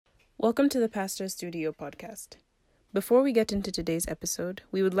Welcome to the Pastor Studio podcast. Before we get into today's episode,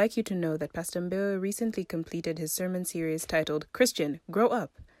 we would like you to know that Pastor Mbewe recently completed his sermon series titled Christian, Grow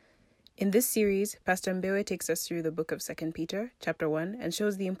Up. In this series, Pastor Mbewe takes us through the book of 2 Peter, chapter 1, and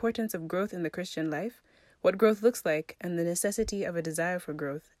shows the importance of growth in the Christian life, what growth looks like, and the necessity of a desire for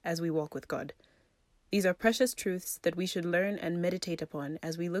growth as we walk with God. These are precious truths that we should learn and meditate upon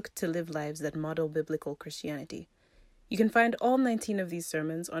as we look to live lives that model biblical Christianity. You can find all 19 of these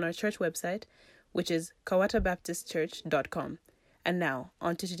sermons on our church website, which is kawatabaptistchurch.com. And now,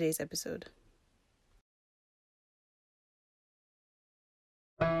 on to today's episode.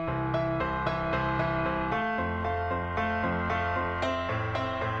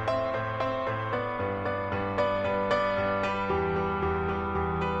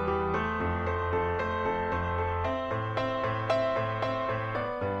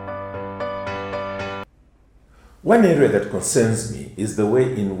 One area that concerns me is the way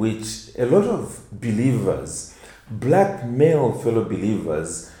in which a lot of believers black male fellow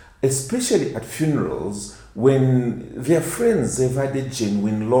believers, especially at funerals, when their friends have had a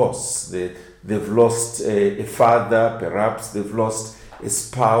genuine loss. They've lost a father, perhaps they've lost a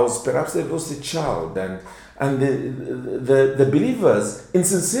spouse, perhaps they've lost a child, and the believers in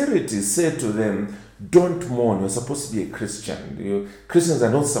sincerity say to them, don't mourn, you're supposed to be a Christian. Christians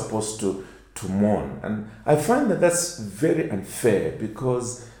are not supposed to mourn. And I find that that's very unfair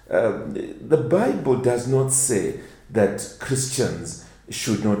because the Bible does not say that Christians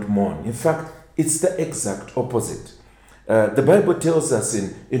should not mourn. In fact, it's the exact opposite. The Bible tells us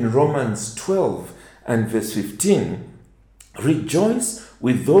in Romans 12 and verse 15, rejoice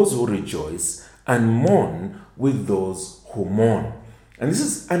with those who rejoice and mourn with those who mourn. And this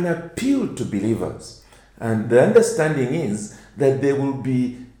is an appeal to believers. And the understanding is that they will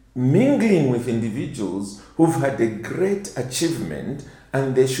be mingling with individuals who've had a great achievement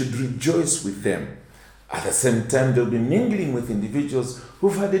and they should rejoice with them. At the same time, they'll be mingling with individuals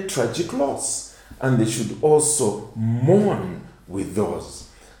who've had a tragic loss and they should also mourn with those.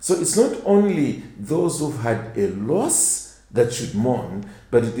 So it's not only those who've had a loss that should mourn,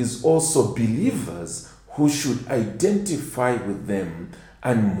 but it is also believers who should identify with them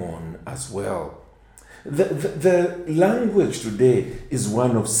and mourn as well. The language today is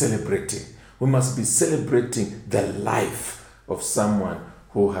one of celebrating. We must be celebrating the life of someone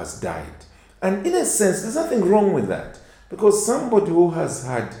who has died. And in a sense, there's nothing wrong with that. Because somebody who has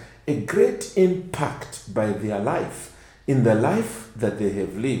had a great impact by their life, in the life that they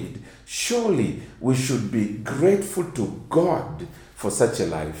have lived, surely we should be grateful to God for such a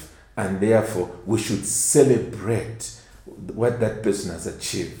life. And therefore, we should celebrate what that person has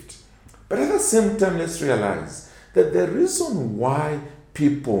achieved. But at the same time, let's realize that the reason why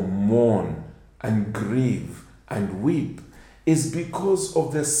people mourn and grieve and weep is because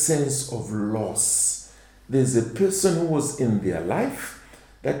of the sense of loss. There's a person who was in their life.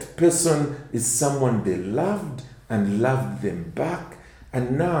 That person is someone they loved and loved them back.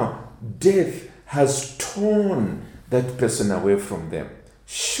 And now death has torn that person away from them.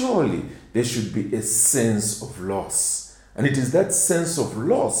 Surely there should be a sense of loss. And it is that sense of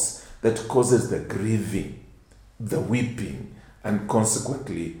loss that causes the grieving, the weeping, and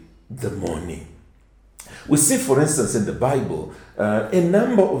consequently the mourning. We see, for instance, in the Bible, a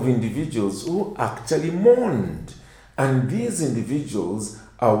number of individuals who actually mourned. And these individuals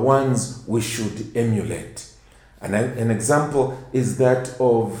are ones we should emulate. And an example is that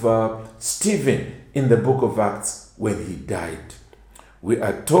of Stephen in the book of Acts when he died. We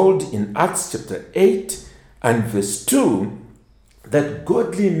are told in Acts chapter 8 and verse 2 that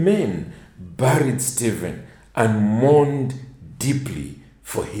godly men buried Stephen and mourned deeply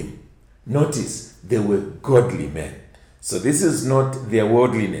for him. Notice, they were godly men. So this is not their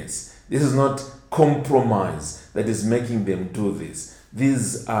worldliness. This is not compromise that is making them do this.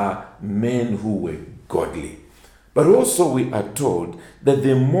 These are men who were godly. But also we are told that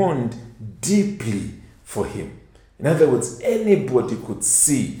they mourned deeply for him. In other words, anybody could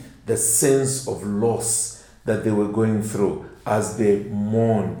see the sense of loss that they were going through as they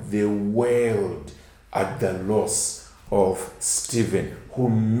mourned, they wailed at the loss of Stephen, who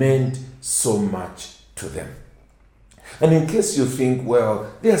meant so much to them. And in case you think,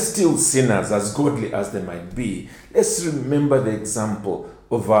 well, they are still sinners, as godly as they might be, let's remember the example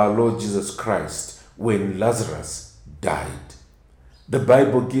of our Lord Jesus Christ when Lazarus died. The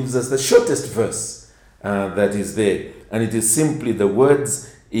Bible gives us the shortest verse that is there, and it is simply the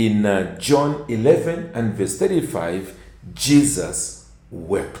words in John 11 and verse 35, Jesus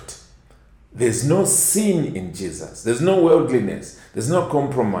wept. There's no sin in Jesus. There's no worldliness. There's no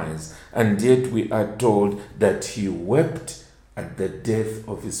compromise. And yet we are told that he wept at the death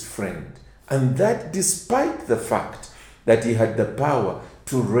of his friend. And that despite the fact that he had the power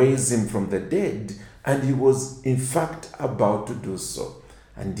to raise him from the dead, and he was in fact about to do so.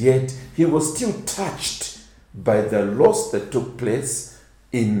 And yet he was still touched by the loss that took place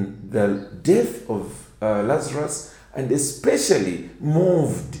in the death of Lazarus, and especially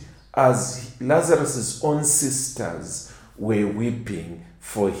moved as Lazarus' own sisters were weeping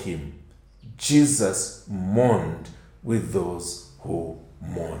for him. Jesus mourned with those who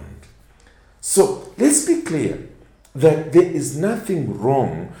mourned. So let's be clear that there is nothing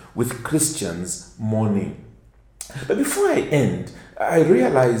wrong with Christians mourning. But before I end, I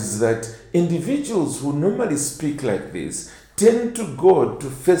realize that individuals who normally speak like this tend to go to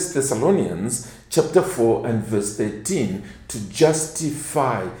 1 Thessalonians chapter 4 and verse 13 to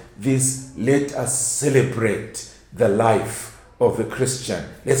justify this, let us celebrate the life of a Christian.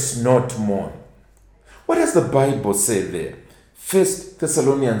 Let's not mourn. What does the Bible say there? 1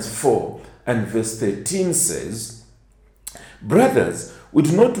 Thessalonians 4 and verse 13 says, brothers, we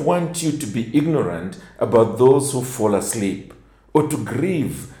do not want you to be ignorant about those who fall asleep, or to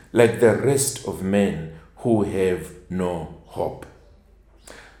grieve like the rest of men who have no hope.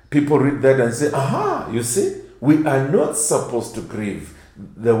 People read that and say, aha, you see, we are not supposed to grieve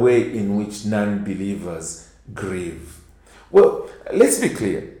the way in which non-believers grieve. Well, let's be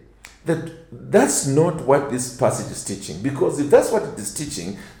clear that that's not what this passage is teaching, because if that's what it is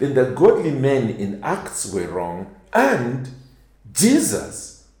teaching, then the godly men in Acts were wrong and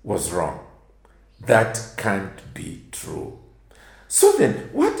Jesus was wrong. That can't be true. So then,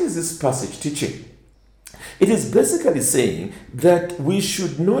 what is this passage teaching? It is basically saying that we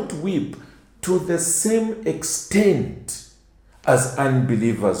should not weep to the same extent as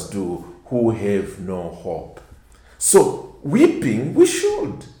unbelievers do who have no hope. So, weeping we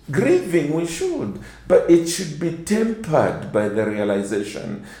should, grieving we should, but it should be tempered by the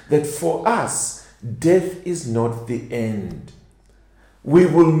realization that for us, death is not the end. We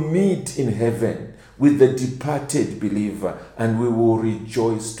will meet in heaven with the departed believer and we will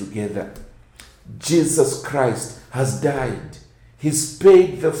rejoice together. Jesus Christ has died. He's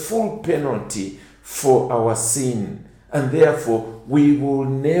paid the full penalty for our sin, and therefore we will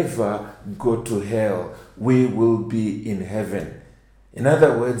never go to hell. We will be in heaven. In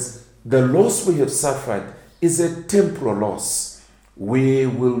other words, the loss we have suffered is a temporal loss. We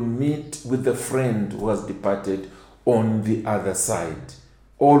will meet with the friend who has departed on the other side.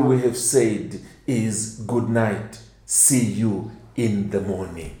 All we have said is good night, see you in the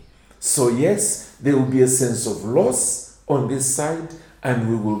morning. So yes, there will be a sense of loss on this side and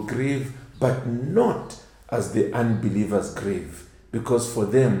we will grieve, but not as the unbelievers grieve, because for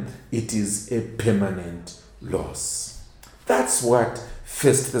them it is a permanent loss. That's what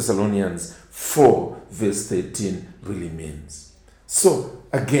 1 Thessalonians 4 verse 13 really means. So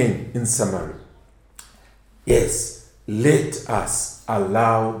again, in summary, yes, let us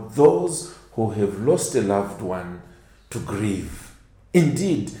allow those who have lost a loved one to grieve.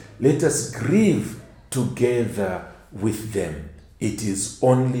 Indeed, let us grieve together with them. It is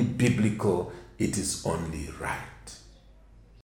only biblical, it is only right.